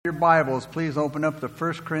Your Bibles, please open up to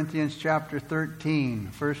 1 Corinthians chapter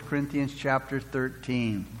 13. 1 Corinthians chapter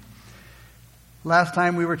 13. Last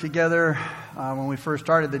time we were together, when we first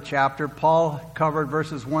started the chapter, Paul covered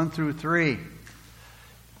verses 1 through 3.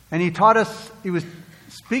 And he taught us, he was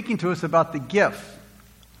speaking to us about the gifts.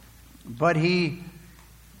 But he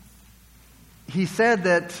said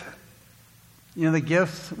that, the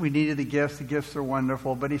gifts, we needed the gifts are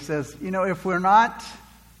wonderful. But he says, if we're not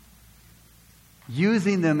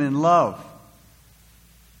using them in love,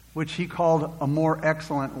 which he called a more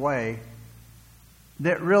excellent way,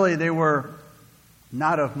 that really they were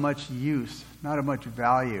not of much use, not of much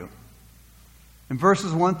value. In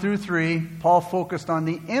verses 1 through 3, Paul focused on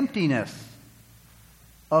the emptiness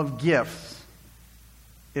of gifts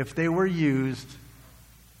if they were used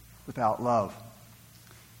without love.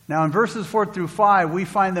 Now in verses 4 through 5, we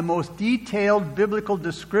find the most detailed biblical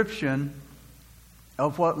description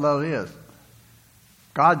of what love is.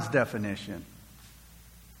 God's definition.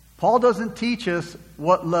 Paul doesn't teach us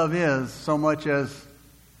what love is so much as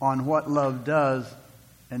on what love does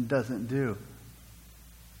and doesn't do.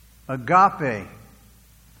 Agape,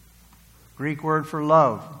 Greek word for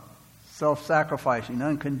love, self-sacrificing,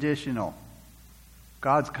 unconditional,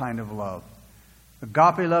 God's kind of love.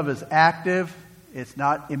 Agape love is active. It's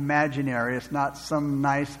not imaginary. It's not some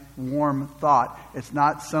nice, warm thought. It's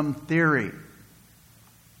not some theory.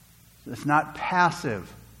 It's not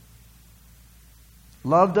passive.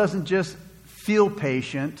 Love doesn't just feel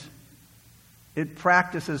patient. It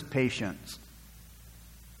practices patience.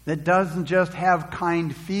 It doesn't just have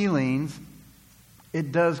kind feelings.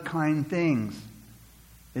 It does kind things.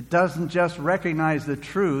 It doesn't just recognize the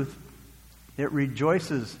truth. It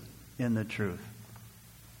rejoices in the truth.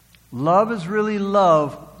 Love is really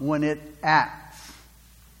love when it acts,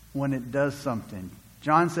 when it does something.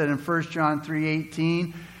 John said in 1 John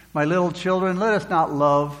 3:18, "My little children, let us not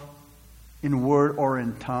love in word or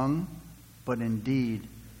in tongue, but in deed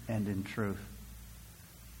and in truth."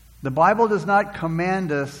 The Bible does not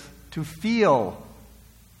command us to feel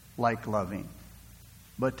like loving,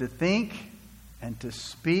 but to think and to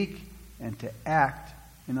speak and to act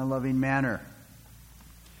in a loving manner.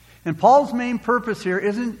 And Paul's main purpose here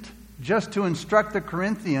isn't just to instruct the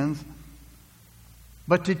Corinthians,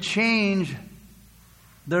 but to change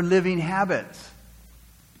their living habits.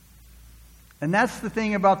 And that's the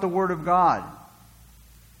thing about the Word of God.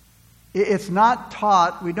 It's not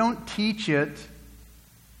taught, we don't teach it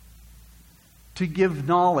to give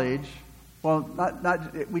knowledge. Well,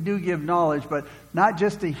 we do give knowledge, but not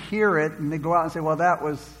just to hear it and then go out and say, well, that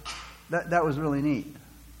was really neat.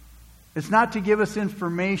 It's not to give us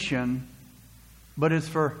information, but it's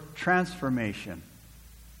for transformation.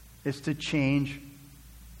 It's to change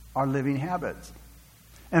our living habits.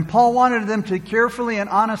 And Paul wanted them to carefully and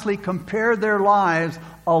honestly compare their lives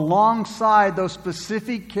alongside those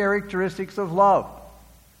specific characteristics of love.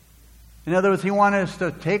 In other words, he wanted us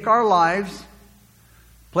to take our lives,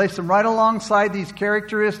 place them right alongside these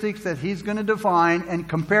characteristics that he's going to define, and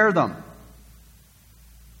compare them.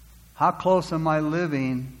 How close am I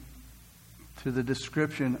living to the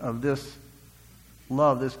description of this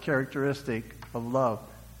love, this characteristic of love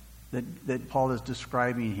that Paul is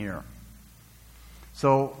describing here?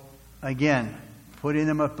 So, again, putting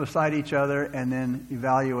them up beside each other and then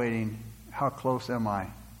evaluating how close am I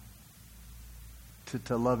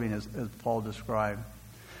to loving as Paul described.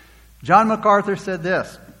 John MacArthur said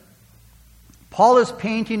this: Paul is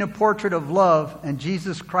painting a portrait of love and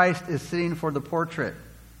Jesus Christ is sitting for the portrait.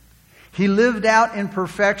 He lived out in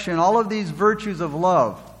perfection all of these virtues of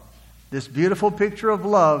love. This beautiful picture of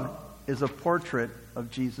love is a portrait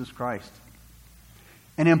of Jesus Christ.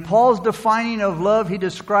 And in Paul's defining of love, he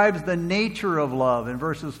describes the nature of love in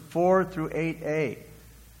verses 4 through 8a.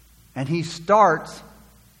 And he starts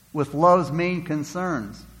with love's main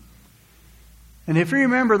concerns. And if you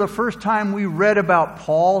remember the first time we read about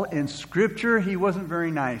Paul in Scripture, he wasn't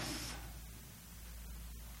very nice.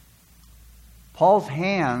 Paul's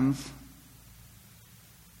hands,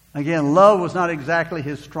 again, love was not exactly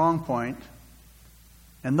his strong point.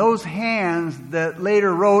 And those hands that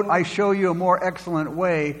later wrote, "I show you a more excellent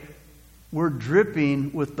way," were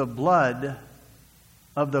dripping with the blood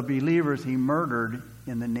of the believers he murdered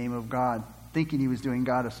in the name of God, thinking he was doing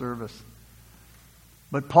God a service.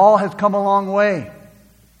 But Paul has come a long way,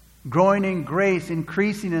 growing in grace,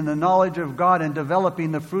 increasing in the knowledge of God, and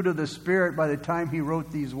developing the fruit of the Spirit by the time he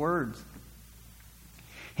wrote these words.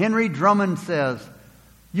 Henry Drummond says,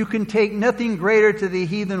 "You can take nothing greater to the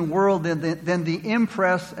heathen world than the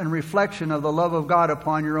impress and reflection of the love of God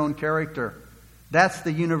upon your own character. That's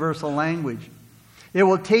the universal language. It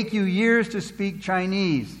will take you years to speak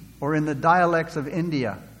Chinese or in the dialects of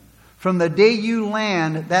India. From the day you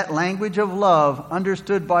land, that language of love,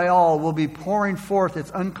 understood by all, will be pouring forth its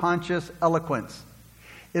unconscious eloquence.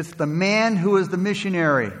 It's the man who is the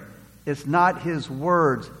missionary. It's not his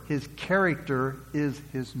words. His character is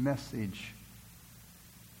his message.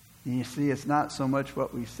 And you see, it's not so much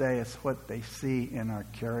what we say, it's what they see in our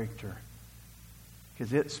character.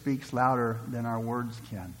 Because it speaks louder than our words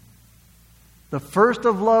can. The first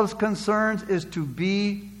of love's concerns is to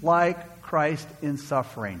be like Christ in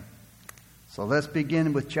suffering. So let's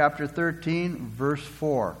begin with chapter 13, verse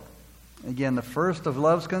 4. Again, the first of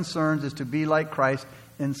love's concerns is to be like Christ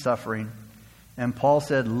in suffering. And Paul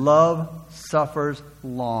said, love suffers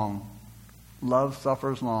long. Love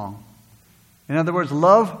suffers long. In other words,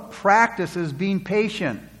 love practices being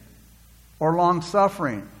patient or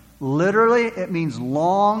long-suffering. Literally, it means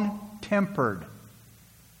long-tempered.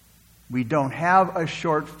 We don't have a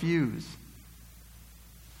short fuse.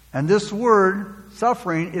 And this word,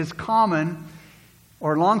 suffering, is common,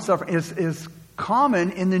 or long-suffering, is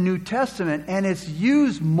common in the New Testament, and it's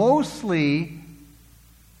used mostly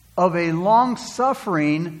of a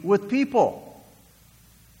long-suffering with people.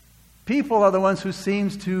 People are the ones who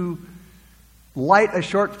seems to light a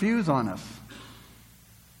short fuse on us.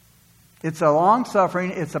 It's a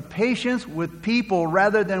long-suffering, it's a patience with people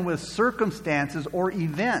rather than with circumstances or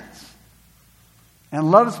events. And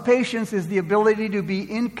love's patience is the ability to be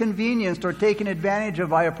inconvenienced or taken advantage of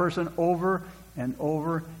by a person over and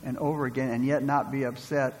over and over again and yet not be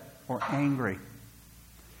upset or angry.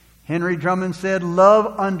 Henry Drummond said,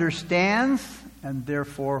 love understands and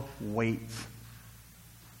therefore waits.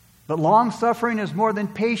 But long-suffering is more than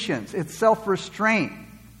patience. It's self-restraint.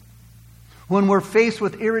 When we're faced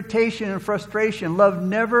with irritation and frustration, love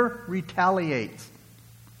never retaliates,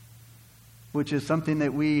 which is something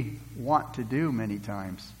that we want to do many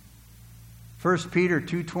times. 1 Peter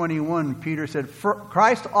 2:21, Peter said,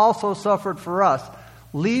 Christ also suffered for us,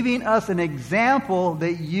 leaving us an example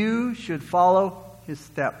that you should follow his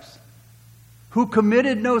steps. Who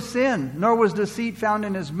committed no sin, nor was deceit found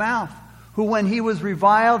in his mouth. Who when he was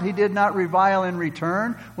reviled, he did not revile in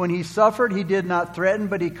return. When he suffered, he did not threaten,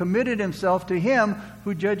 but he committed himself to him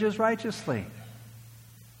who judges righteously.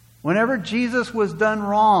 Whenever Jesus was done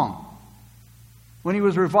wrong, when he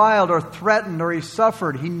was reviled or threatened or he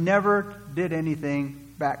suffered, he never did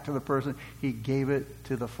anything back to the person. He gave it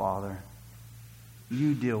to the Father.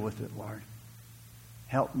 You deal with it, Lord.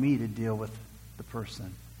 Help me to deal with the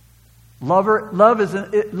person. Love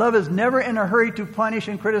is never in a hurry to punish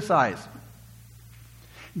and criticize.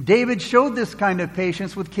 David showed this kind of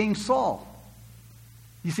patience with King Saul.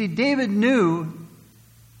 You see, David knew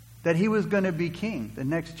that he was going to be king, the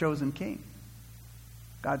next chosen king.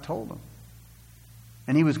 God told him.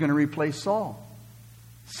 And he was going to replace Saul.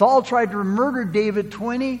 Saul tried to murder David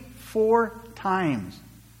 24 times.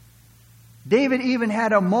 David even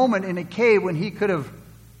had a moment in a cave when he could have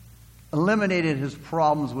eliminated his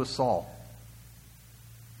problems with Saul.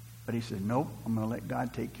 But he said, nope, I'm going to let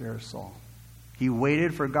God take care of Saul. He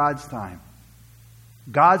waited for God's time.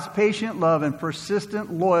 God's patient love and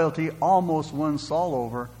persistent loyalty almost won Saul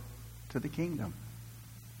over to the kingdom.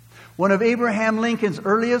 One of Abraham Lincoln's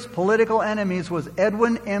earliest political enemies was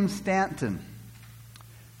Edwin M. Stanton.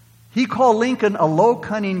 He called Lincoln a low,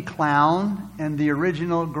 cunning clown and the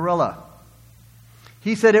original gorilla.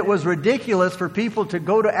 He said it was ridiculous for people to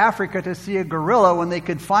go to Africa to see a gorilla when they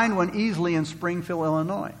could find one easily in Springfield,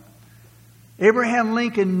 Illinois. Abraham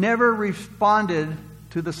Lincoln never responded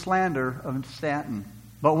to the slander of Stanton.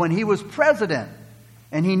 But when he was president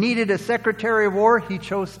and he needed a Secretary of War, he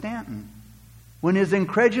chose Stanton. When his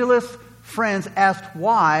incredulous friends asked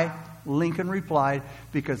why, Lincoln replied,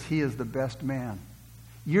 because he is the best man.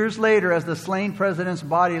 Years later, as the slain president's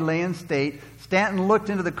body lay in state, Stanton looked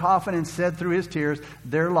into the coffin and said through his tears,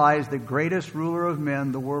 there lies the greatest ruler of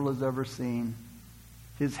men the world has ever seen.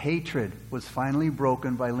 His hatred was finally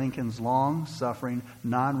broken by Lincoln's long-suffering,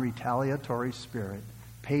 non-retaliatory spirit.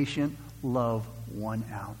 Patient love won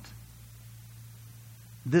out.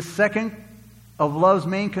 This second of love's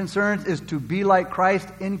main concerns is to be like Christ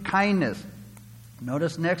in kindness.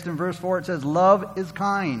 Notice next in verse 4 it says, love is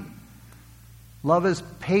kind. Love is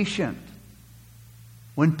patient.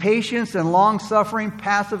 When patience and long-suffering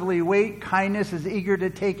passively wait, kindness is eager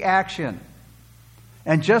to take action.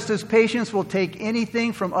 And just as patience will take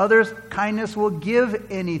anything from others, kindness will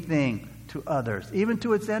give anything to others, even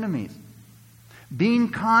to its enemies. Being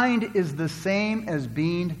kind is the same as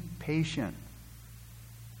being patient.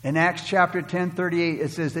 In Acts chapter 10:38, it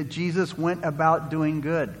says that Jesus went about doing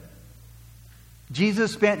good.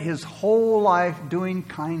 Jesus spent his whole life doing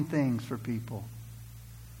kind things for people.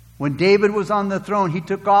 When David was on the throne, he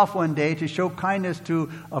took off one day to show kindness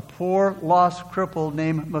to a poor, lost cripple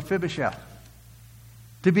named Mephibosheth.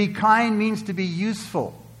 To be kind means to be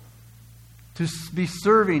useful, to be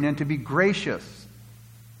serving, and to be gracious.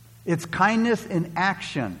 It's kindness in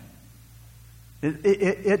action.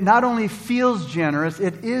 It not only feels generous,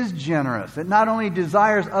 it is generous. It not only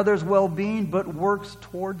desires others' well-being, but works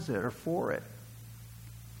towards it or for it.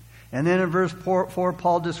 And then in verse 4,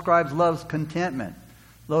 Paul describes love's contentment.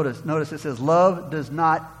 Notice it says, love does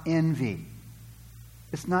not envy.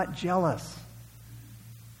 It's not jealous.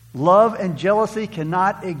 Love and jealousy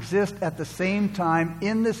cannot exist at the same time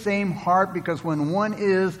in the same heart, because when one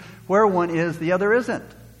is where one is, the other isn't.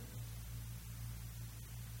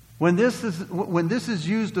 When this is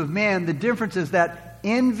used of man, the difference is that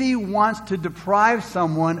envy wants to deprive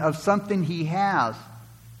someone of something he has,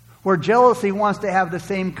 where jealousy wants to have the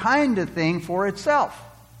same kind of thing for itself.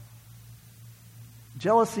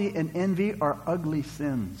 Jealousy and envy are ugly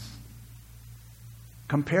sins.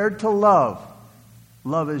 Compared to love,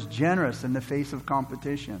 love is generous in the face of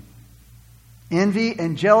competition. Envy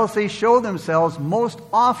and jealousy show themselves most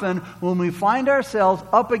often when we find ourselves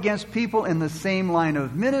up against people in the same line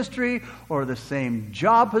of ministry or the same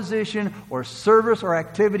job position or service or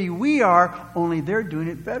activity we are, only they're doing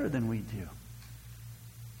it better than we do.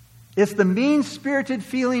 It's the mean-spirited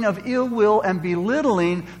feeling of ill will and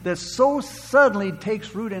belittling that so suddenly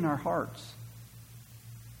takes root in our hearts.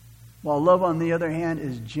 While love, on the other hand,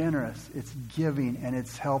 is generous, it's giving, and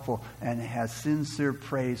it's helpful, and it has sincere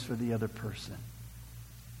praise for the other person.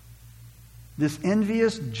 This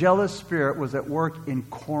envious, jealous spirit was at work in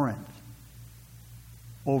Corinth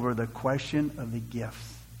over the question of the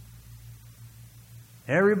gifts.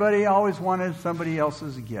 Everybody always wanted somebody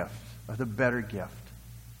else's gift, or the better gift.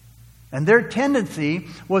 And their tendency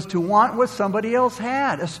was to want what somebody else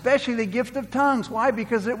had, especially the gift of tongues. Why?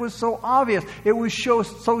 Because it was so obvious. It was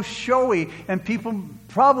so showy, and people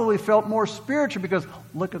probably felt more spiritual because,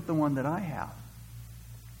 look at the one that I have.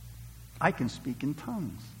 I can speak in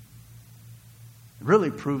tongues. It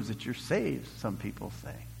really proves that you're saved, some people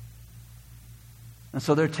say. And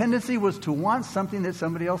so their tendency was to want something that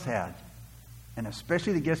somebody else had, and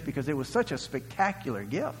especially the gifts, because it was such a spectacular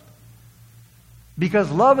gift.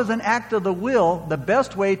 Because love is an act of the will, the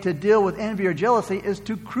best way to deal with envy or jealousy is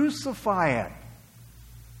to crucify it.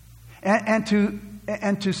 And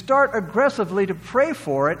to start aggressively to pray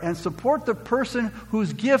for it and support the person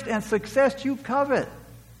whose gift and success you covet.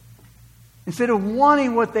 Instead of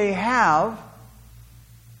wanting what they have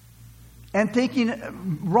and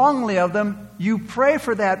thinking wrongly of them, you pray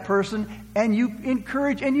for that person and you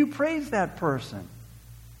encourage and you praise that person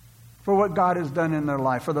for what God has done in their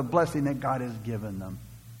life, for the blessing that God has given them.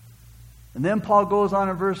 And then Paul goes on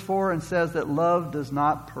in verse 4 and says that love does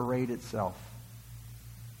not parade itself.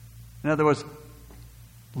 In other words,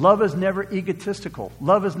 love is never egotistical.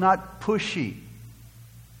 Love is not pushy.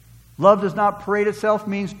 Love does not parade itself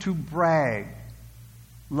means to brag.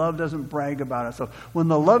 Love doesn't brag about itself. When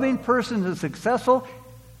the loving person is successful,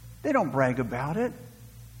 they don't brag about it.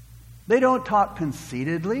 They don't talk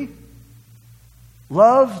conceitedly.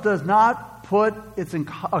 Love does not put its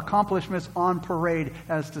accomplishments on parade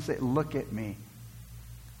as to say, look at me.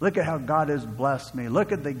 Look at how God has blessed me.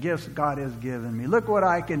 Look at the gifts God has given me. Look what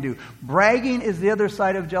I can do. Bragging is the other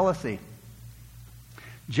side of jealousy.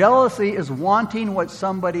 Jealousy is wanting what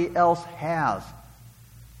somebody else has.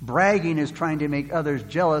 Bragging is trying to make others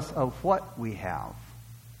jealous of what we have.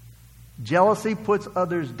 Jealousy puts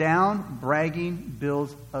others down. Bragging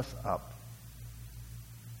builds us up.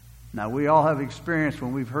 Now, we all have experience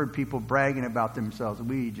when we've heard people bragging about themselves.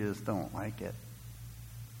 We just don't like it.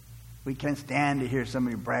 We can't stand to hear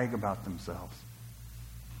somebody brag about themselves.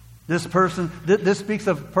 This speaks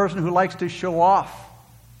of a person who likes to show off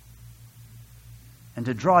and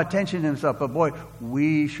to draw attention to himself. But boy,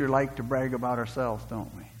 we sure like to brag about ourselves,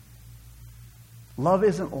 don't we? Love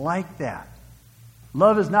isn't like that.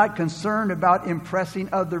 Love is not concerned about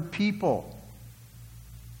impressing other people.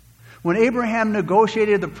 When Abraham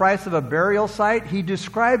negotiated the price of a burial site, he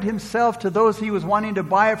described himself to those he was wanting to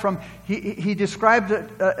buy it from. He described to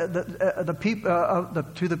the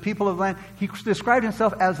people of the land. He described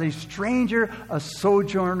himself as a stranger, a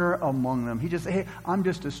sojourner among them. He just said, "Hey, I'm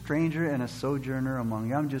just a stranger and a sojourner among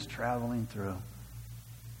you. I'm just traveling through."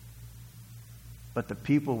 But the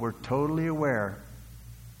people were totally aware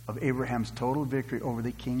of Abraham's total victory over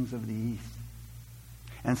the kings of the east.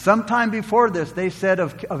 And sometime before this, they said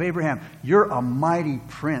of Abraham, "You're a mighty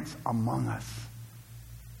prince among us."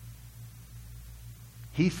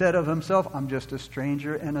 He said of himself, "I'm just a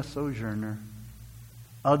stranger and a sojourner."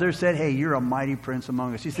 Others said, hey, you're a mighty prince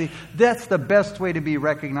among us. You see, that's the best way to be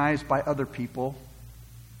recognized by other people.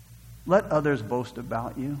 Let others boast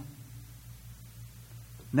about you.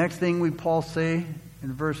 Next thing Paul say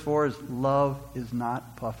in verse 4 is love is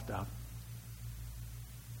not puffed up.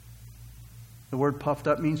 The word puffed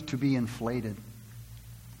up means to be inflated.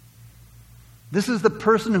 This is the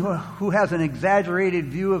person who has an exaggerated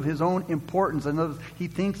view of his own importance, and he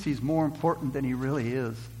thinks he's more important than he really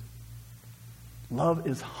is. Love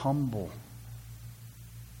is humble.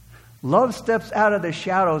 Love steps out of the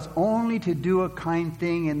shadows only to do a kind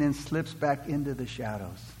thing and then slips back into the shadows.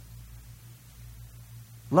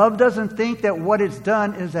 Love doesn't think that what it's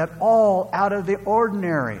done is at all out of the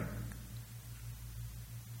ordinary.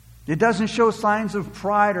 It doesn't show signs of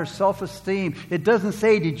pride or self-esteem. It doesn't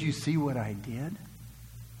say, did you see what I did?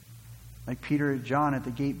 Like Peter and John at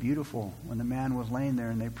the gate beautiful when the man was laying there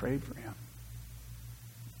and they prayed for him.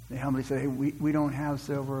 They humbly said, hey, we don't have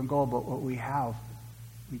silver and gold, but what we have,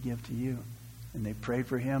 we give to you. And they prayed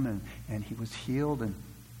for him and he was healed and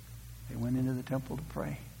they went into the temple to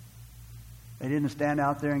pray. They didn't stand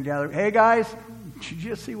out there and gather, hey guys, did you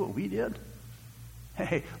just see what we did?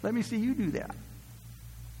 Hey, let me see you do that.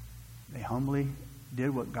 They humbly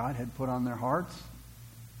did what God had put on their hearts.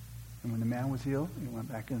 And when the man was healed, he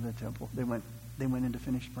went back into the temple. They went in to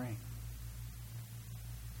finish praying.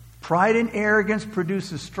 Pride and arrogance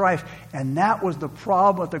produces strife. And that was the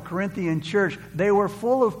problem with the Corinthian church. They were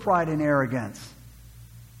full of pride and arrogance.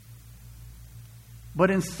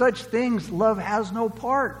 But in such things, love has no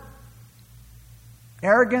part.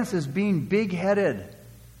 Arrogance is being big-headed.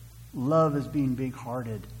 Love is being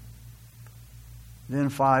big-hearted. Then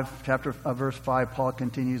verse 5, Paul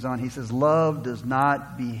continues on. He says, love does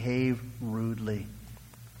not behave rudely.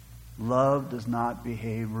 Love does not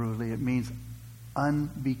behave rudely. It means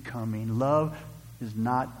unbecoming. Love is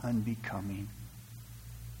not unbecoming.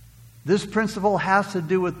 This principle has to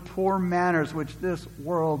do with poor manners, which this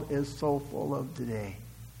world is so full of today.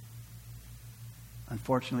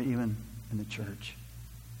 Unfortunately, even in the church.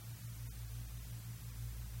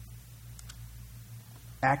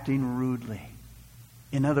 Acting rudely.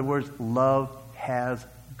 In other words, love has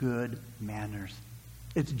good manners.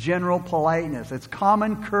 It's general politeness. It's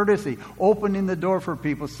common courtesy. Opening the door for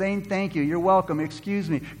people. Saying thank you. You're welcome. Excuse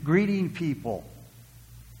me. Greeting people.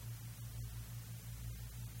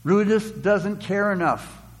 Rudeness doesn't care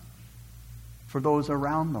enough for those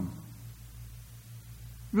around them.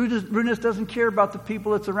 Rudeness doesn't care about the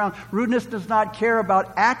people it's around. Rudeness does not care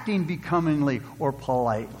about acting becomingly or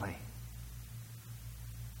politely.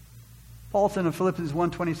 Paul said in Philippians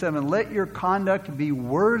 1:27, let your conduct be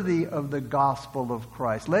worthy of the gospel of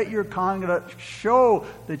Christ. Let your conduct show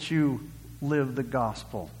that you live the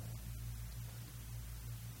gospel.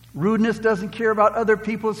 Rudeness doesn't care about other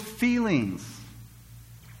people's feelings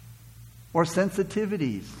or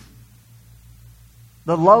sensitivities.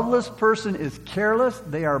 The loveless person is careless,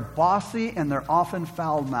 they are bossy, and they're often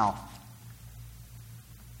foul-mouthed.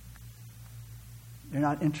 They're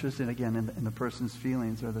not interested, again, in the person's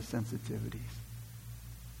feelings or the sensitivities.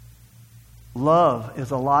 Love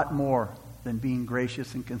is a lot more than being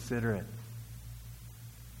gracious and considerate.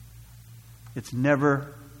 It's never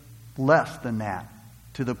less than that,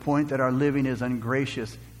 to the point that our living is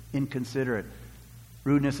ungracious, inconsiderate.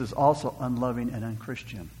 Rudeness is also unloving and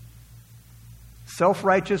unchristian.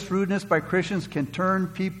 Self-righteous rudeness by Christians can turn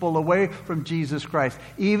people away from Jesus Christ,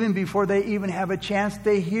 even before they even have a chance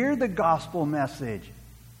to hear the gospel message.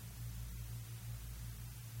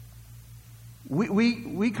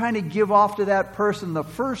 We kind of give off to that person the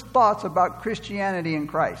first thoughts about Christianity and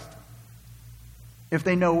Christ, if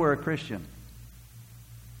they know we're a Christian.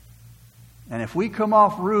 And if we come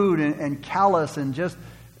off rude and callous and just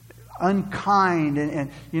unkind,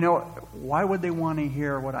 and why would they want to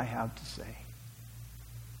hear what I have to say?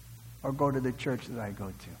 Or go to the church that I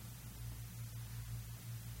go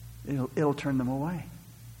to. It'll turn them away.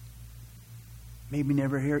 Maybe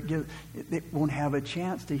never hear it. They won't have a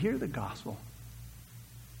chance to hear the gospel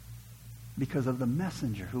because of the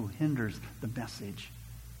messenger who hinders the message.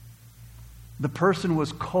 The person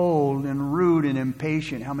was cold and rude and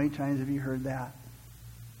impatient. How many times have you heard that?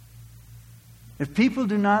 If people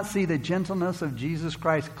do not see the gentleness of Jesus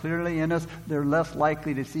Christ clearly in us, they're less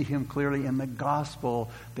likely to see Him clearly in the gospel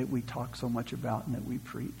that we talk so much about and that we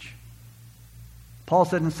preach. Paul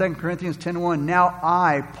said in 2 Corinthians 10:1, now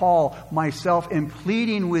I, Paul, myself, am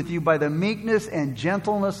pleading with you by the meekness and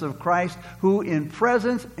gentleness of Christ, who in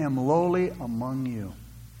presence am lowly among you.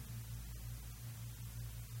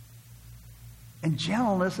 And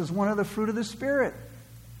gentleness is one of the fruit of the Spirit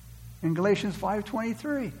in Galatians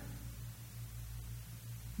 5:23.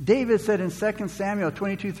 David said in 2 Samuel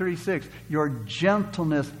 22:36, your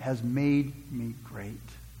gentleness has made me great.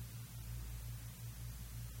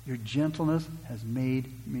 Your gentleness has made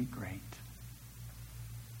me great.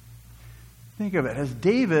 Think of it. As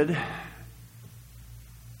David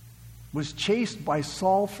was chased by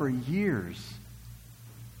Saul for years,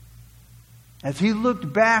 as he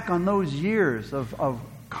looked back on those years of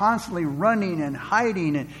constantly running and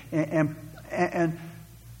hiding and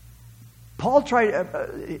Paul tried,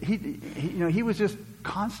 he was just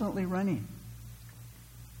constantly running.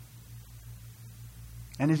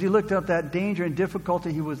 And as he looked at that danger and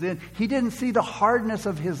difficulty he was in, he didn't see the hardness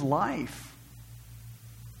of his life.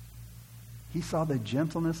 He saw the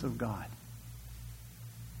gentleness of God.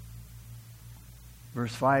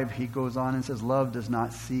 Verse 5, he goes on and says, love does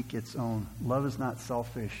not seek its own. Love is not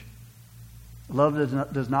selfish. Love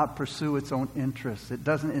does not pursue its own interests. It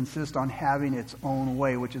doesn't insist on having its own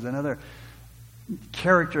way, which is another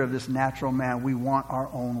character of this natural man. We want our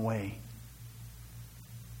own way.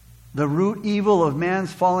 The root evil of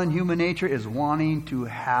man's fallen human nature is wanting to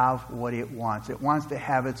have what it wants. It wants to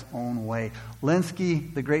have its own way.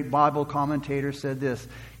 Lenski, the great Bible commentator, said this: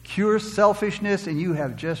 cure selfishness and you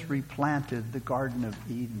have just replanted the Garden of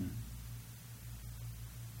Eden.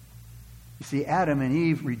 You see, Adam and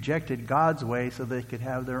Eve rejected God's way so they could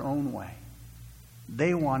have their own way.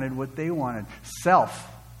 They wanted what they wanted. Self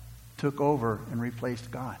took over and replaced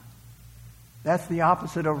God. That's the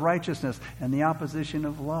opposite of righteousness and the opposition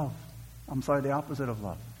of love. The opposite of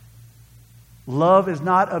love. Love is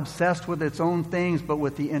not obsessed with its own things, but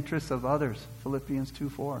with the interests of others. Philippians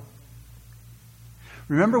 2:4.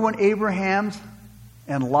 Remember when Abraham's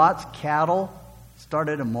and Lot's cattle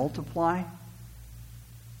started to multiply?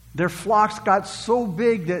 Their flocks got so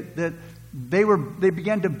big that they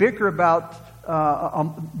began to bicker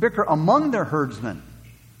among their herdsmen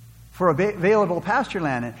for available pasture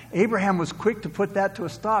land. And Abraham was quick to put that to a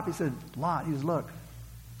stop. He said, Lot, look,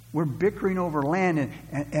 we're bickering over land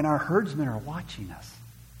and our herdsmen are watching us.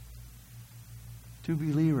 Two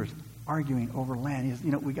believers arguing over land. He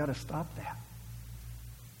said, we got to stop that.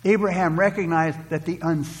 Abraham recognized that the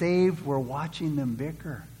unsaved were watching them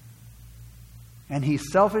bicker. And he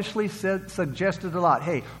selfishly suggested to Lot,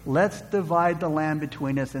 hey, let's divide the land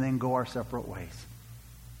between us and then go our separate ways.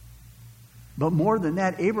 But more than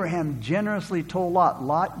that, Abraham generously told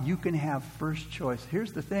Lot, you can have first choice.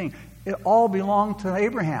 Here's the thing. It all belonged to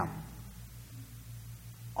Abraham.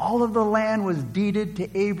 All of the land was deeded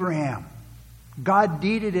to Abraham. God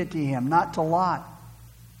deeded it to him, not to Lot.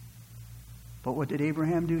 But what did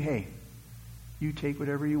Abraham do? Hey, you take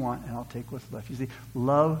whatever you want and I'll take what's left. You see,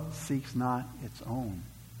 love seeks not its own.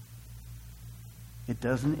 It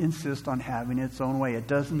doesn't insist on having its own way. It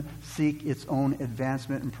doesn't seek its own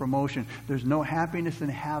advancement and promotion. There's no happiness in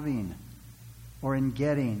having or in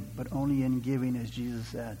getting, but only in giving, as Jesus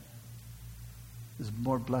said. It's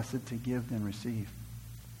more blessed to give than receive.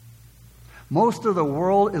 Most of the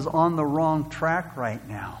world is on the wrong track right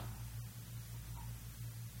now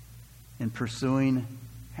in pursuing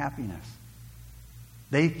happiness.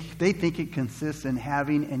 They think it consists in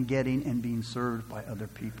having and getting and being served by other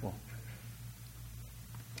people.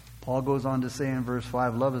 Paul goes on to say in verse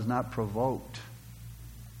 5, love is not provoked.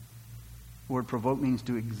 The word provoke means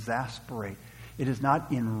to exasperate. It is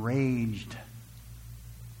not enraged.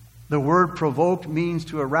 The word provoked means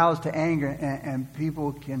to arouse to anger, and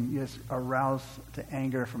people can just arouse to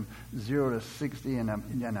anger from 0 to 60 in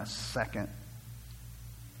a second.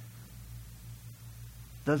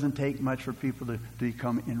 Doesn't take much for people to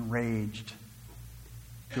become enraged,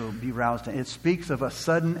 to be roused. It speaks of a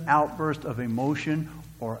sudden outburst of emotion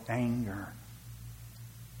or anger.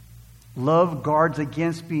 Love guards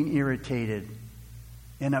against being irritated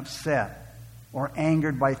and upset or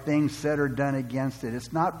angered by things said or done against it.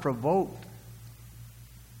 It's not provoked.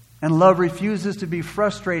 And love refuses to be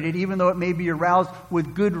frustrated, even though it may be aroused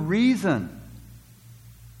with good reason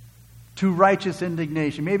to righteous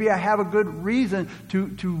indignation. Maybe I have a good reason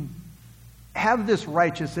to have this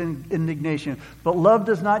righteous indignation, but love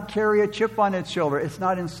does not carry a chip on its shoulder. It's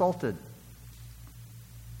not insulted.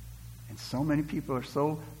 And so many people are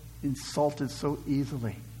so insulted so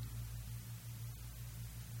easily.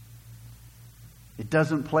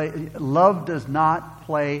 Love does not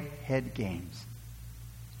play head games.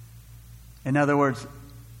 In other words,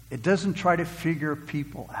 it doesn't try to figure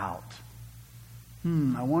people out.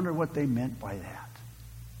 I wonder what they meant by that.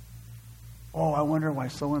 Oh, I wonder why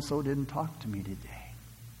so-and-so didn't talk to me today.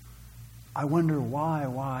 I wonder why.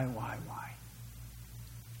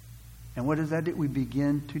 And what does that do? We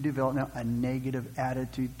begin to develop now a negative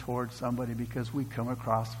attitude towards somebody because we come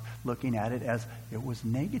across looking at it as it was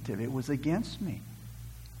negative. It was against me.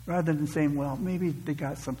 Rather than saying, well, maybe they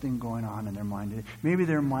got something going on in their mind. Maybe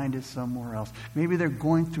their mind is somewhere else. Maybe they're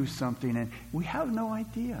going through something and we have no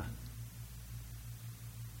idea.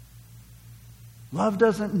 Love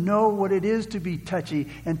doesn't know what it is to be touchy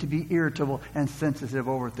and to be irritable and sensitive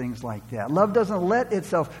over things like that. Love doesn't let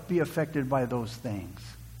itself be affected by those things.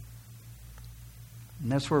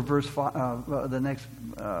 And that's where the next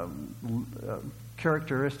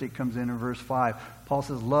characteristic comes in verse 5. Paul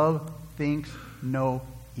says, love thinks no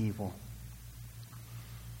evil.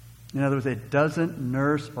 In other words, it doesn't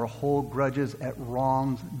nurse or hold grudges at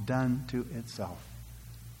wrongs done to itself.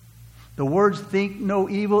 The words think no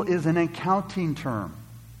evil is an accounting term.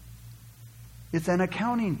 It's an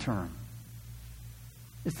accounting term.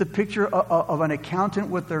 It's the picture of an accountant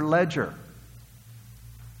with their ledger.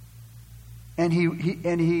 And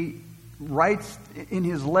he writes in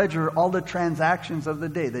his ledger all the transactions of the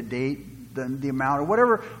day, the date, the amount,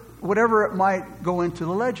 or whatever it might go into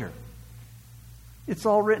the ledger. It's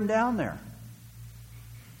all written down there.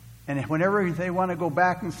 And whenever they want to go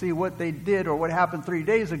back and see what they did or what happened 3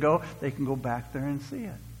 days ago, they can go back there and see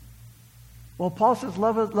it. Well, Paul says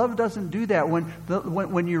love doesn't do that.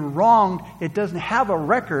 When you're wronged, it doesn't have a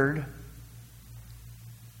record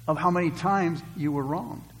of how many times you were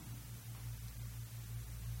wronged.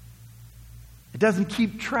 It doesn't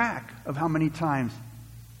keep track of how many times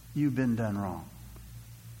you've been done wrong.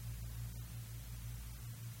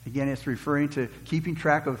 Again, it's referring to keeping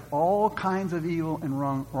track of all kinds of evil and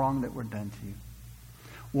wrong that were done to you.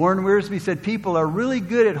 Warren Wiersbe said people are really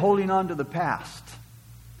good at holding on to the past.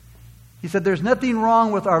 He said there's nothing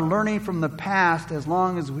wrong with our learning from the past as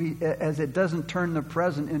long as it doesn't turn the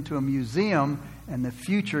present into a museum and the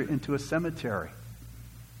future into a cemetery.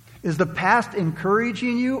 Is the past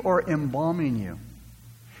encouraging you or embalming you?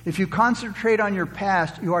 If you concentrate on your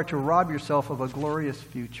past, you are to rob yourself of a glorious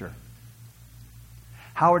future.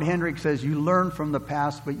 Howard Hendricks says you learn from the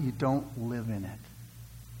past, but you don't live in it.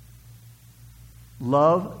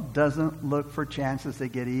 Love doesn't look for chances to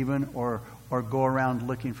get even or go around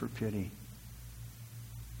looking for pity.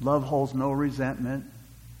 Love holds no resentment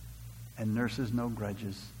and nurses no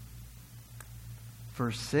grudges.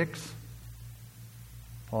 Verse 6,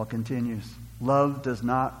 Paul continues, love does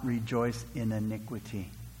not rejoice in iniquity.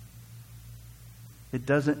 It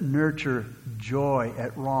doesn't nurture joy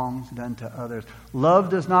at wrongs done to others. Love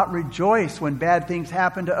does not rejoice when bad things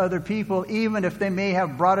happen to other people, even if they may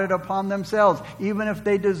have brought it upon themselves, even if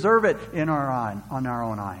they deserve it on our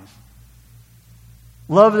own eyes.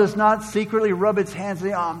 Love does not secretly rub its hands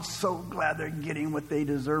and say, oh, I'm so glad they're getting what they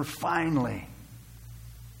deserve finally.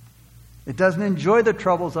 It doesn't enjoy the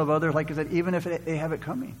troubles of others, like I said, even if they have it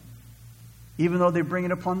coming, even though they bring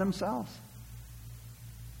it upon themselves.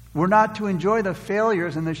 We're not to enjoy the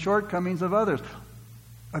failures and the shortcomings of others.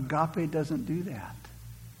 Agape doesn't do that.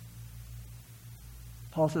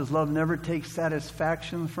 Paul says love never takes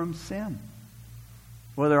satisfaction from sin,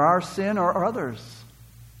 whether our sin or others.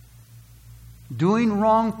 Doing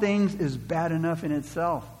wrong things is bad enough in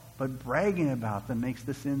itself, but bragging about them makes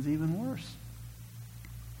the sins even worse.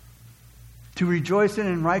 To rejoice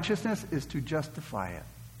in righteousness is to justify it.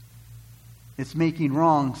 It's making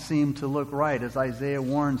wrong seem to look right, as Isaiah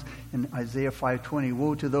warns in Isaiah 5:20.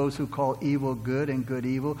 Woe to those who call evil good and good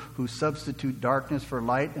evil, who substitute darkness for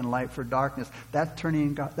light and light for darkness. That's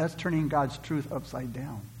turning God's truth upside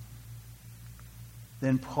down.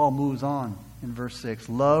 Then Paul moves on in verse 6.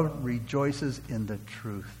 Love rejoices in the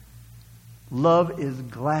truth. Love is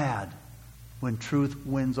glad when truth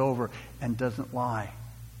wins over and doesn't lie,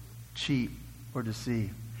 cheat, or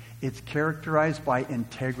deceive. It's characterized by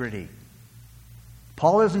integrity.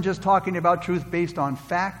 Paul isn't just talking about truth based on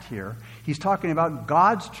fact here. He's talking about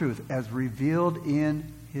God's truth as revealed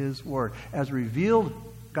in His Word. As revealed,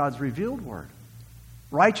 God's revealed Word.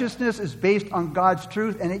 Righteousness is based on God's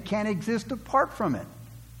truth, and it can't exist apart from it.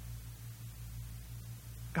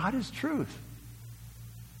 God is truth.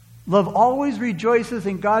 Love always rejoices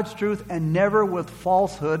in God's truth and never with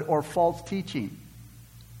falsehood or false teaching.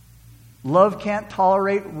 Love can't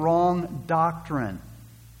tolerate wrong doctrine.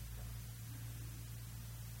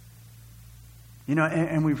 You know,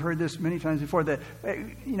 and we've heard this many times before, that,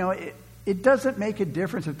 you know, it doesn't make a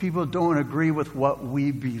difference if people don't agree with what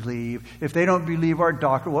we believe. If they don't believe our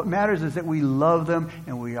doctrine, what matters is that we love them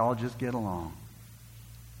and we all just get along.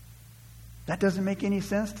 That doesn't make any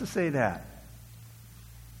sense to say that.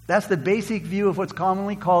 That's the basic view of what's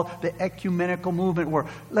commonly called the ecumenical movement, where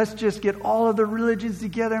let's just get all of the religions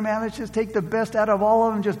together, man. Let's just take the best out of all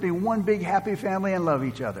of them, just be one big happy family and love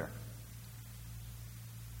each other.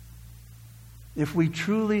 If we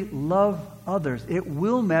truly love others, it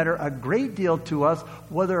will matter a great deal to us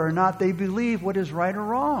whether or not they believe what is right or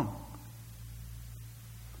wrong.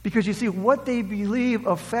 Because you see, what they believe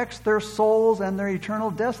affects their souls and their eternal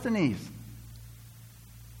destinies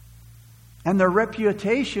and their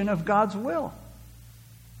reputation of God's will.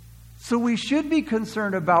 So we should be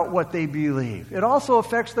concerned about what they believe. It also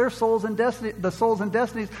affects their souls and destiny, the souls and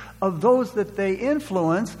destinies of those that they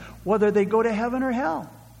influence, whether they go to heaven or hell.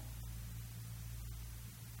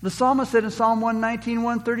 The psalmist said in Psalm 119,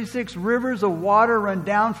 136, rivers of water run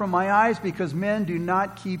down from my eyes because men do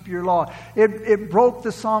not keep your law. It broke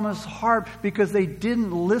the psalmist's heart because they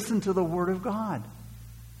didn't listen to the word of God.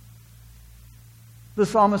 The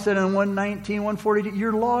psalmist said in 119, 142,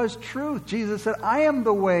 your law is truth. Jesus said, I am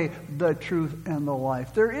the way, the truth, and the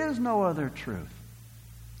life. There is no other truth.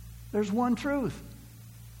 There's one truth.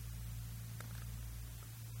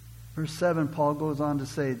 Verse 7, Paul goes on to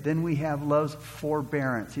say, then we have love's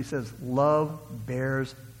forbearance. He says, love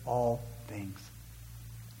bears all things.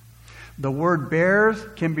 The word bears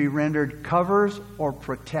can be rendered covers or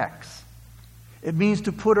protects. It means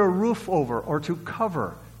to put a roof over or to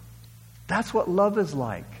cover. That's what love is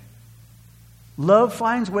like. Love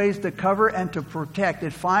finds ways to cover and to protect.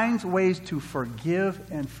 It finds ways to forgive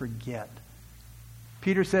and forget.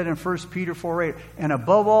 Peter said in 1 Peter 4:8, and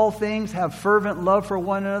above all things have fervent love for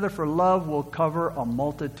one another, for love will cover a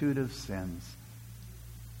multitude of sins.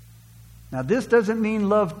 Now this doesn't mean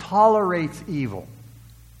love tolerates evil.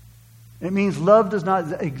 It means love does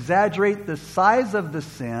not exaggerate the size of the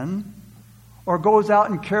sin or goes out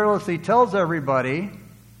and carelessly tells everybody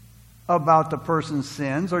about the person's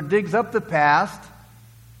sins or digs up the past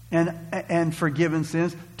and forgiven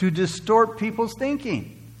sins to distort people's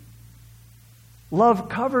thinking. Love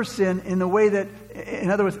covers sin in a way that,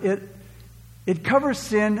 in other words, it covers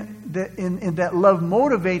sin that in that love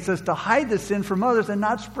motivates us to hide the sin from others and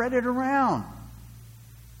not spread it around.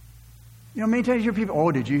 You know, many times you hear people,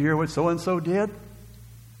 oh, did you hear what so-and-so did?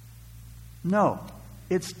 No.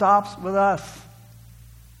 It stops with us.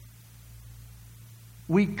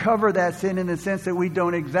 We cover that sin in the sense that we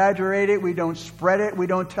don't exaggerate it, we don't spread it, we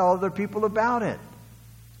don't tell other people about it.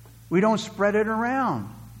 We don't spread it around.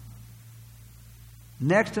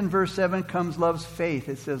 Next in verse 7 comes love's faith.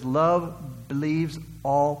 It says, love believes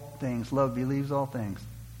all things. Love believes all things.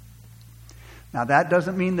 Now that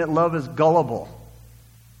doesn't mean that love is gullible.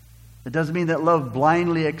 It doesn't mean that love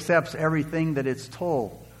blindly accepts everything that it's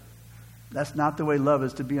told. That's not the way love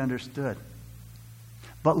is to be understood.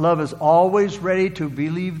 But love is always ready to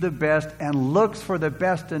believe the best and looks for the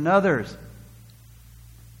best in others.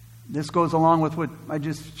 This goes along with what I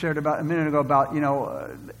just shared about a minute ago about,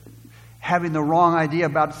 having the wrong idea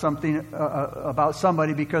about something, about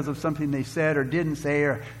somebody because of something they said or didn't say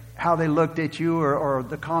or how they looked at you or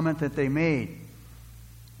the comment that they made.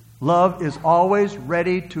 Love is always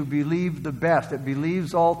ready to believe the best. It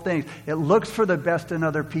believes all things. It looks for the best in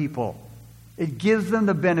other people. It gives them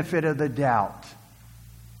the benefit of the doubt.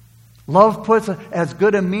 Love puts as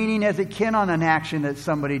good a meaning as it can on an action that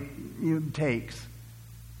somebody takes.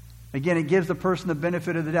 Again, it gives the person the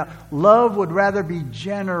benefit of the doubt. Love would rather be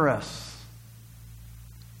generous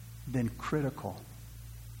than critical.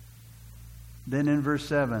 Then in verse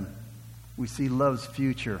 7, we see love's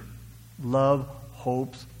future. Love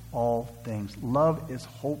hopes all things. Love is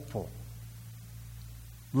hopeful.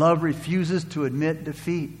 Love refuses to admit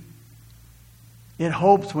defeat. It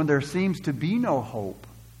hopes when there seems to be no hope.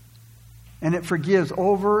 And it forgives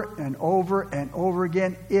over and over and over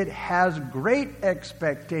again. It has great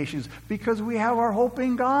expectations because we have our hope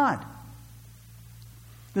in God.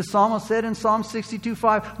 The psalmist said in Psalm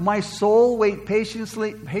 62:5, my soul wait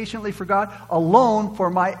patiently for God alone, for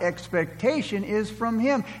my expectation is from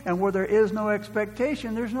Him. And where there is no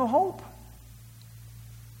expectation, there's no hope.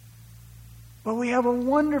 But we have a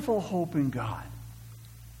wonderful hope in God.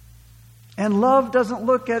 And love doesn't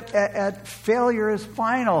look at failure as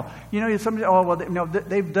final. Somebody,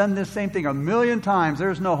 they've done this same thing 1,000,000 times.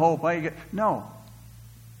 There's no hope. No.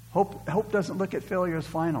 Hope doesn't look at failure as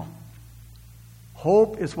final.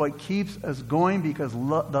 Hope is what keeps us going because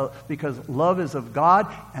love is of God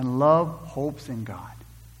and love hopes in God.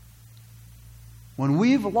 When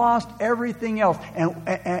we've lost everything else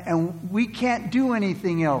and we can't do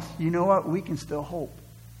anything else, you know what? We can still hope.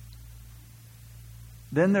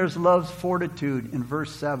 Then there's love's fortitude in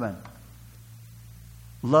verse 7.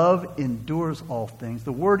 Love endures all things.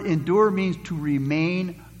 The word endure means to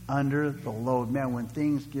remain under the load. Man, when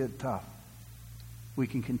things get tough, we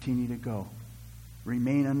can continue to go.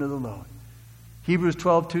 Remain under the load. Hebrews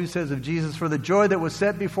 12:2 says of Jesus, for the joy that was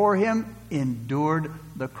set before Him endured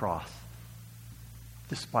the cross,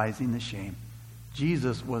 despising the shame.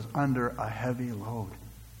 Jesus was under a heavy load.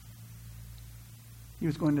 He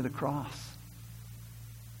was going to the cross.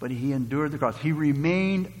 But he endured the cross. He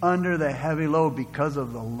remained under the heavy load because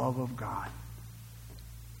of the love of God.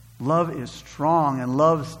 Love is strong, and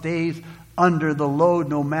love stays under the load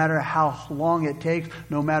no matter how long it takes,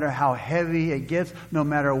 no matter how heavy it gets, no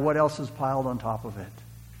matter what else is piled on top of it.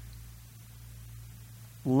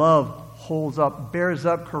 Love holds up, bears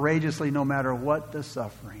up courageously no matter what the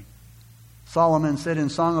suffering. Solomon said in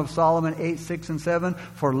Song of Solomon 8, 6, and 7,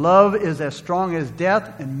 "For love is as strong as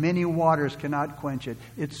death, and many waters cannot quench it."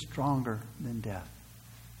 It's stronger than death.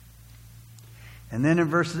 And then in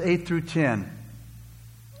verses 8 through 10,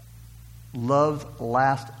 love's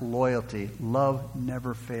last loyalty. Love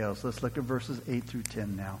never fails. Let's look at verses 8 through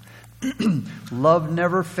 10 now. Love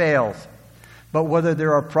never fails. But whether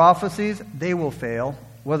there are prophecies, they will fail.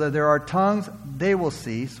 Whether there are tongues, they will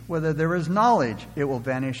cease. Whether there is knowledge, it will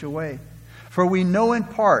vanish away. For we know in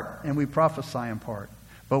part, and we prophesy in part.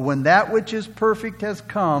 But when that which is perfect has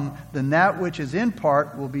come, then that which is in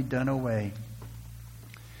part will be done away.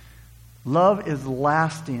 Love is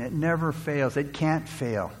lasting. It never fails. It can't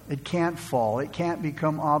fail. It can't fall. It can't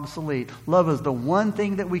become obsolete. Love is the one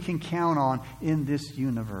thing that we can count on in this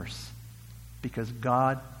universe. Because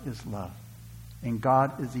God is love. And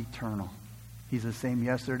God is eternal. He's the same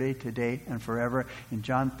yesterday, today, and forever. In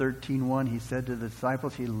John 13:1, he said to the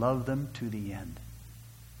disciples, he loved them to the end.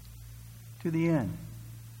 To the end.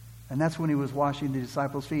 And that's when he was washing the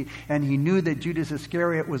disciples' feet. And he knew that Judas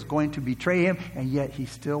Iscariot was going to betray him, and yet he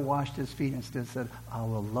still washed his feet and still said, I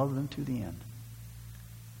will love them to the end.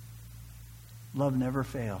 Love never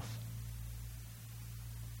fails.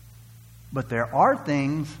 But there are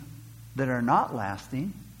things that are not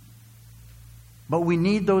lasting. But we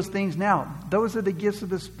need those things now. Those are the gifts of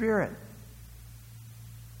the Spirit.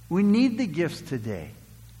 We need the gifts today.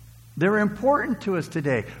 They're important to us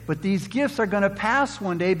today. But these gifts are going to pass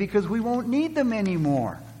one day because we won't need them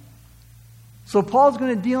anymore. So Paul's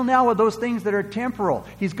going to deal now with those things that are temporal.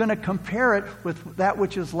 He's going to compare it with that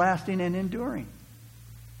which is lasting and enduring.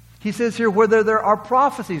 He says here, whether there are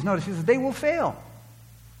prophecies, notice he says they will fail.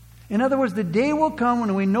 In other words, the day will come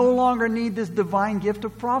when we no longer need this divine gift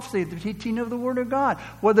of prophecy, the teaching of the Word of God.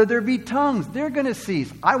 Whether there be tongues, they're going to cease.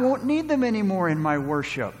 I won't need them anymore in my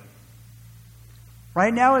worship.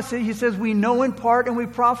 Right now, he says we know in part and we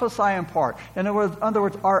prophesy in part. In other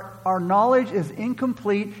words, our knowledge is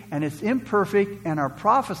incomplete and it's imperfect, and our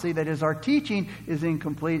prophecy, that is our teaching, is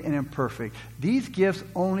incomplete and imperfect. These gifts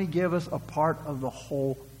only give us a part of the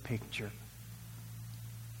whole picture.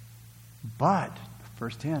 But,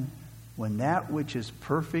 verse 10, when that which is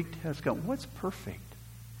perfect has come. What's perfect?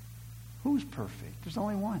 Who's perfect? There's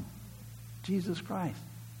only one. Jesus Christ.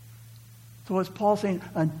 So what's Paul saying?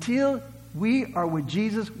 Until we are with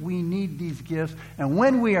Jesus, we need these gifts. And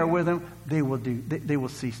when we are with Him, they will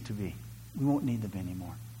cease to be. We won't need them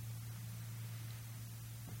anymore.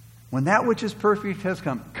 When that which is perfect has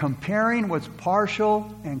come, comparing what's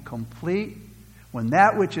partial and complete, when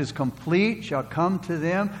that which is complete shall come to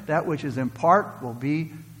them, that which is in part will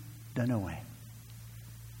be done away.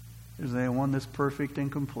 There's only one that's perfect and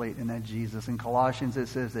complete, and that's Jesus. In Colossians it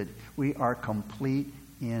says that we are complete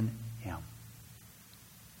in Him.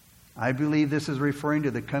 I believe this is referring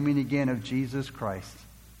to the coming again of Jesus Christ,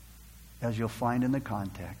 as you'll find in the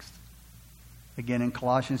context. Again in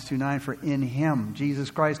Colossians 2:9, for in Him, Jesus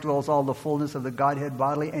Christ, dwells all the fullness of the Godhead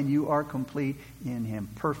bodily, and you are complete in Him.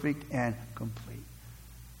 Perfect and complete.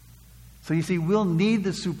 So you see, we'll need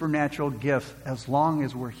the supernatural gifts as long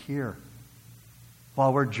as we're here,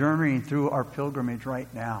 while we're journeying through our pilgrimage right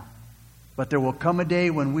now. But there will come a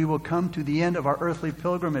day when we will come to the end of our earthly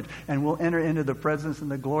pilgrimage and we'll enter into the presence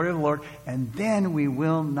and the glory of the Lord, and then we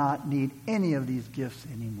will not need any of these gifts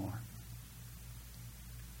anymore.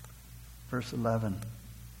 Verse 11.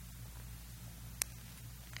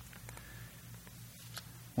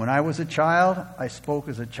 When I was a child, I spoke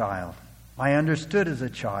as a child. I understood as a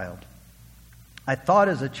child. I thought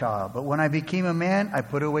as a child, but when I became a man, I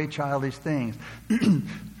put away childish things.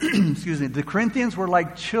 Excuse me. The Corinthians were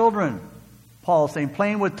like children, Paul is saying,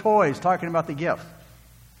 playing with toys, talking about the gifts.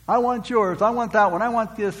 I want yours. I want that one. I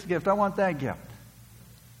want this gift. I want that gift.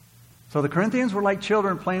 So the Corinthians were like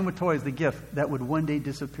children playing with toys, the gift that would one day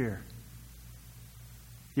disappear.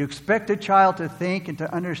 You expect a child to think and to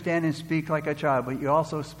understand and speak like a child, but you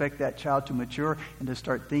also expect that child to mature and to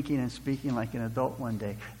start thinking and speaking like an adult one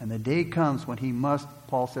day. And the day comes when he must,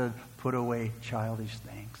 Paul said, put away childish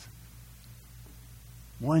things.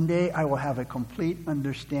 One day I will have a complete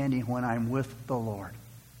understanding when I'm with the Lord,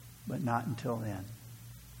 but not until then.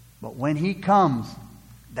 But when He comes,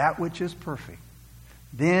 that which is perfect,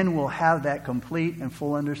 Then we'll have that complete and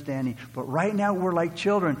full understanding. But right now we're like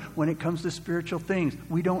children when it comes to spiritual things.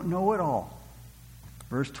 We don't know it all.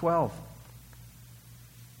 Verse 12.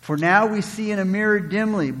 For now we see in a mirror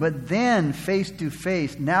dimly, but then face to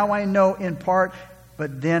face. Now I know in part,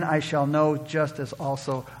 but then I shall know just as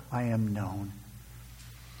also I am known.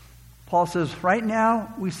 Paul says, right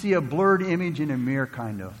now we see a blurred image in a mirror,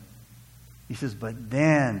 kind of. He says, but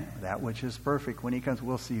then that which is perfect, when he comes,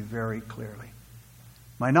 we'll see very clearly.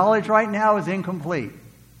 My knowledge right now is incomplete.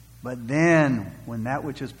 But then, when that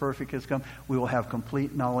which is perfect has come, we will have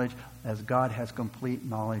complete knowledge as God has complete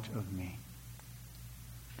knowledge of me.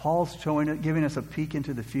 Paul's giving us a peek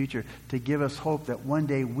into the future to give us hope that one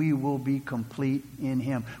day we will be complete in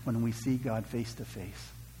Him when we see God face to face.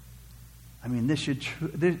 I mean,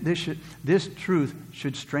 this truth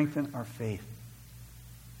should strengthen our faith.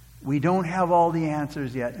 We don't have all the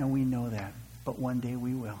answers yet, and we know that. But one day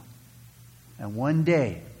we will. And one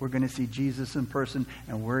day we're going to see Jesus in person,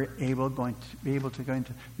 and we're going to be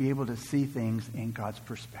able to see things in God's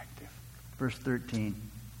perspective. Verse 13.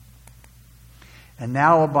 And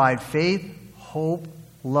now abide faith, hope,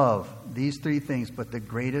 love. These three things, but the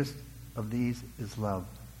greatest of these is love.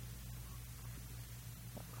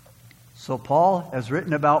 So Paul has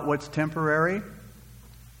written about what's temporary,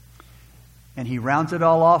 and he rounds it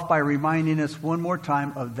all off by reminding us one more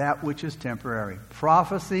time of that which is temporary.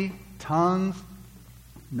 Prophecy, tongues,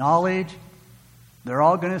 knowledge, they're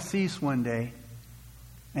all going to cease one day.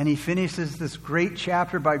 And he finishes this great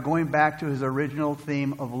chapter by going back to his original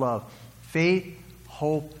theme of love. Faith,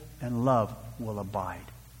 hope, and love will abide.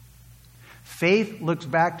 Faith looks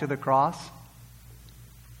back to the cross.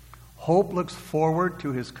 Hope looks forward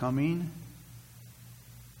to His coming.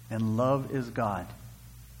 And love is God.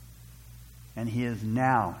 And He is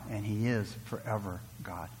now, and He is forever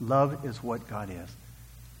God. Love is what God is.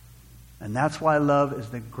 And that's why love is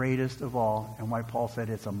the greatest of all, and why Paul said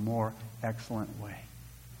it's a more excellent way.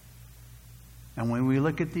 And when we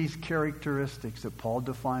look at these characteristics that Paul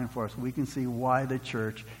defined for us, we can see why the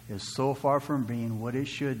church is so far from being what it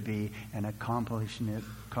should be and accomplishing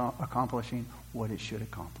what it should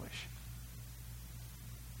accomplish.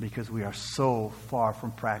 Because we are so far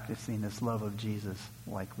from practicing this love of Jesus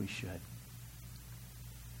like we should.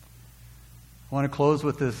 I want to close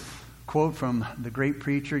with this quote from the great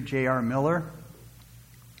preacher J.R. Miller.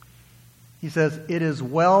 He says, "It is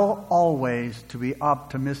well always to be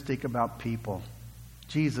optimistic about people."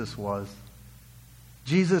 Jesus was.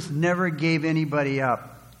 Jesus never gave anybody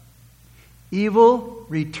up. Evil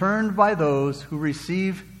returned by those who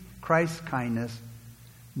receive Christ's kindness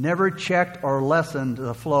never checked or lessened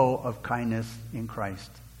the flow of kindness in Christ.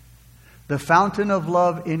 The fountain of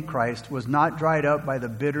love in Christ was not dried up by the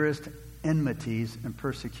bitterest enmities and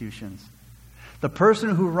persecutions. The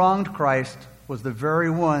person who wronged Christ was the very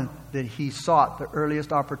one that he sought the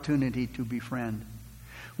earliest opportunity to befriend.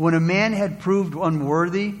 When a man had proved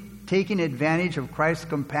unworthy, taking advantage of Christ's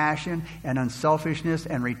compassion and unselfishness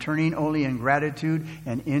and returning only ingratitude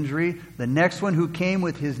and injury, the next one who came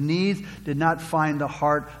with his needs did not find the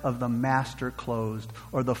heart of the master closed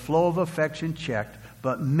or the flow of affection checked,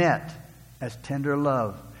 but met as tender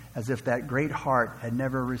love, as if that great heart had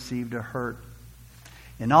never received a hurt.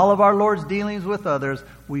 In all of our Lord's dealings with others,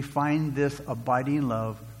 we find this abiding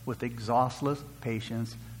love with exhaustless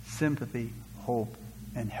patience, sympathy, hope,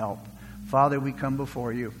 and help. Father, we come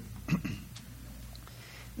before you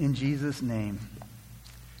in Jesus' name.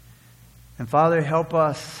 And Father, help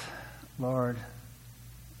us, Lord,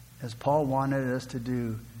 as Paul wanted us to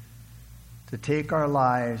do, to take our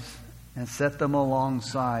lives and set them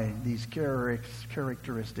alongside these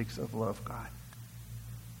characteristics of love, God.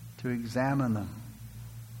 To examine them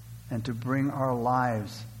and to bring our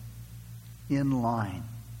lives in line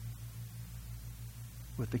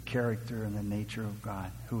with the character and the nature of God,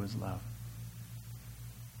 who is love.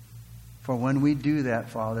 For when we do that,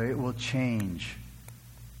 Father, it will change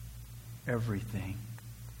everything.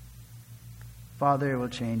 Father, it will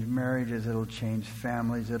change marriages, it will change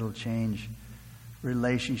families, it will change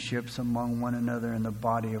relationships among one another in the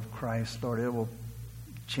body of Christ. Lord, it will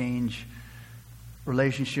change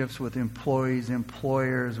relationships with employees,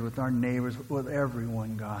 employers, with our neighbors, with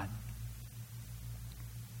everyone, God.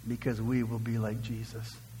 Because we will be like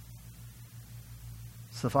Jesus.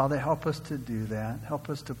 So, Father, help us to do that. Help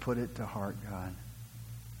us to put it to heart, God.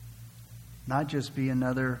 Not just be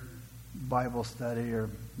another Bible study or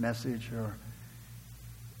message,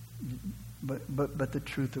 but the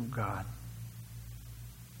truth of God.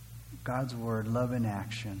 God's word, love in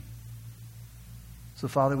action. So,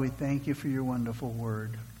 Father, we thank you for your wonderful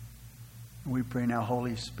word. And we pray now,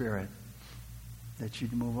 Holy Spirit, that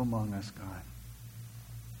you'd move among us, God.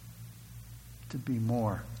 to be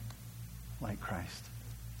more like Christ.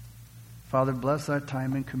 Father, bless our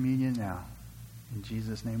time in communion now. In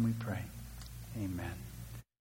Jesus' name we pray. Amen.